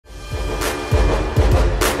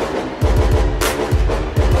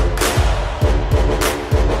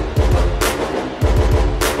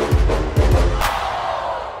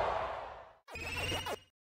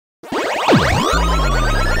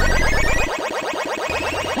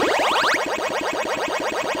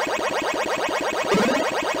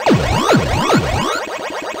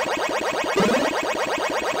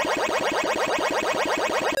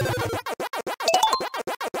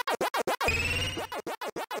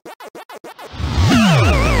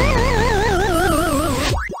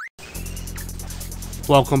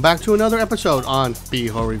Welcome back to another episode on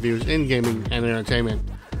Beho Reviews in Gaming and Entertainment.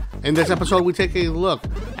 In this episode, we take a look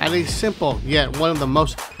at a simple yet one of the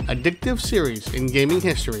most addictive series in gaming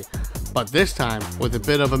history, but this time with a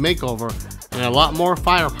bit of a makeover and a lot more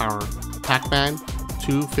firepower, Pac-Man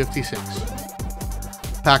 256.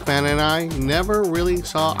 Pac-Man and I never really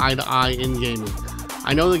saw eye to eye in gaming.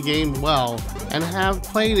 I know the game well and have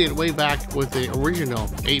played it way back with the original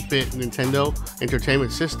 8-bit Nintendo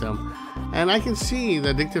Entertainment System, and I can see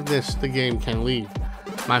the addictiveness the game can leave.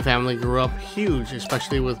 My family grew up huge,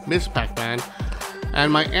 especially with Miss Pac-Man,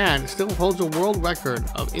 and my aunt still holds a world record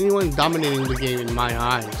of anyone dominating the game in my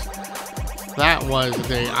eyes. That was the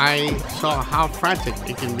day I saw how frantic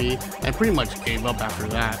it can be and pretty much gave up after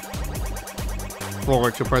that.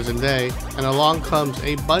 Forward to present day, and along comes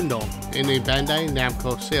a bundle in a Bandai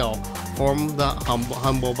Namco sale from the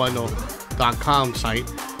humblebundle.com site,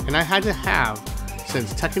 and I had to have,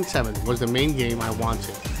 since Tekken 7 was the main game I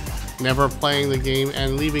wanted. Never playing the game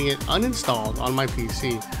and leaving it uninstalled on my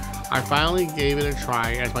PC, I finally gave it a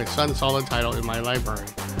try as my son saw the title in my library.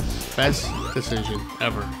 Best decision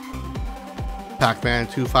ever. Pac-Man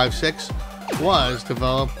 256 was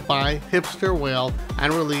developed by Hipster Whale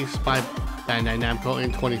and released by Bandai Namco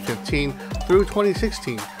in 2015 through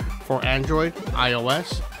 2016 for Android,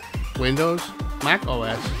 iOS, Windows, Mac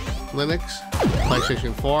OS, Linux,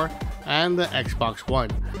 PlayStation 4, and the Xbox One.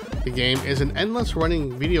 The game is an endless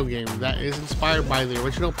running video game that is inspired by the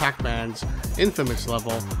original Pac-Man's infamous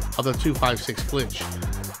level of the 256 glitch.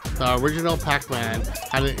 The original Pac-Man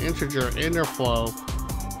had an integer inner flow,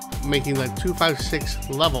 making the 256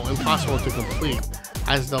 level impossible to complete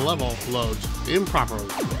as the level loads improperly.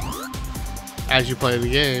 As you play the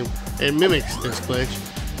game, it mimics this glitch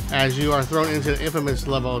as you are thrown into the infamous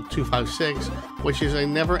level 256, which is a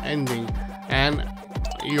never-ending, and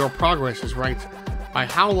your progress is ranked by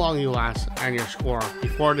how long you last and your score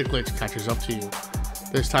before the glitch catches up to you.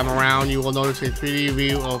 This time around, you will notice a 3D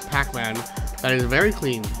view of Pac-Man that is very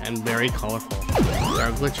clean and very colorful. There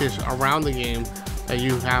are glitches around the game that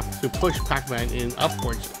you have to push Pac-Man in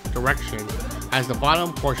upwards direction as the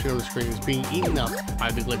bottom portion of the screen is being eaten up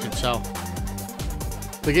by the glitch itself.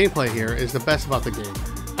 The gameplay here is the best about the game,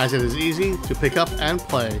 as it is easy to pick up and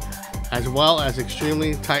play, as well as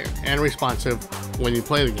extremely tight and responsive when you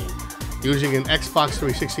play the game. Using an Xbox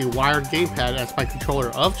 360 wired gamepad as my controller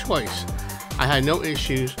of choice, I had no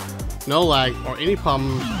issues, no lag, or any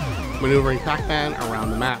problems maneuvering Pac-Man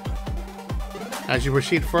around the map. As you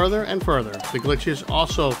proceed further and further, the glitches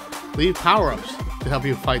also leave power-ups to help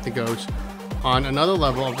you fight the ghosts on another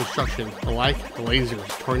level of destruction, like lasers,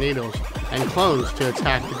 tornadoes, and clones to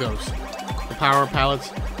attack the ghosts. The power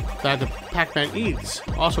pellets that the Pac-Man eats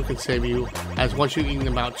also can save you, as once you've eaten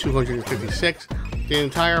about 256, the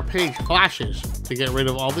entire page flashes to get rid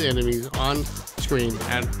of all the enemies on screen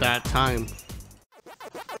at that time.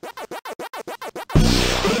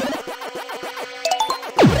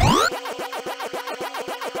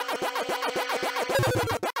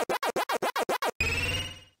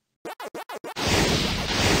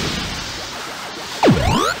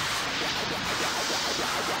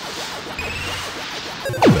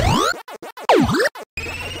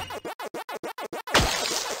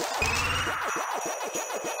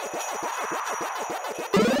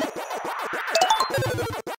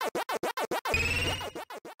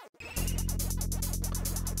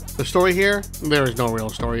 The story here, there is no real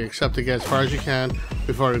story except to get as far as you can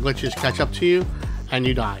before the glitches catch up to you and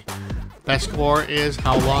you die. Best score is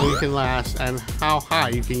how long you can last and how high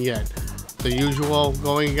you can get. The usual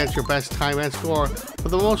going against your best time and score, for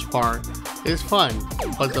the most part, is fun,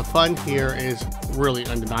 but the fun here is really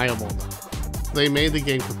undeniable. They made the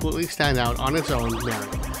game completely stand out on its own merit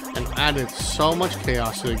and added so much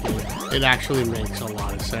chaos to the game, it actually makes a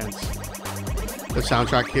lot of sense. The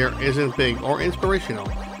soundtrack here isn't big or inspirational,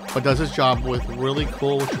 but does its job with really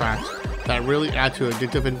cool tracks that really add to an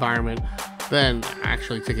addictive environment than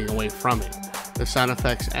actually taking away from it. The sound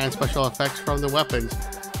effects and special effects from the weapons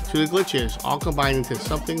to the glitches all combine into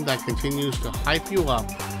something that continues to hype you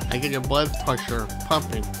up and get your blood pressure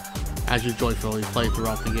pumping as you joyfully play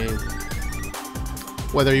throughout the game.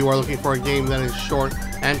 Whether you are looking for a game that is short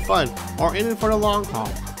and fun or in it for the long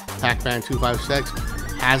haul, Pac-Man 256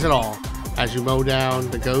 has it all as you mow down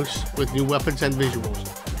the ghosts with new weapons and visuals,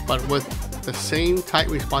 but with the same tight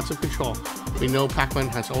responsive control we know Pac-Man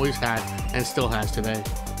has always had and still has today.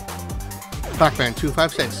 Pac-Man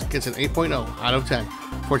 256 gets an 8.0 out of 10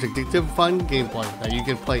 for its addictive fun gameplay that you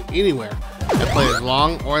can play anywhere and play as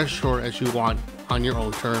long or as short as you want on your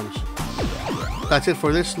own terms. That's it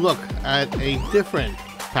for this look at a different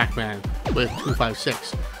Pac-Man with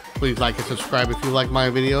 256. Please like and subscribe if you like my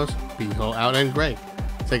videos. Beho out and great.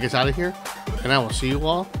 take us out of here, and I will see you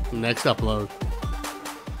all next upload.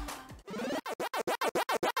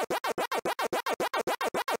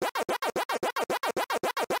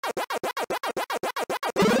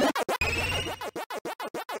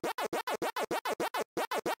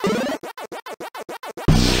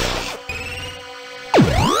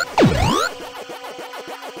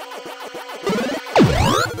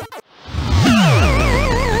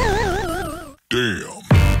 Damn.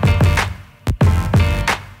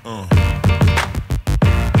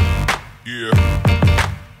 Yeah.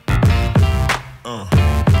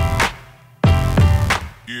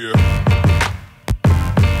 Yeah.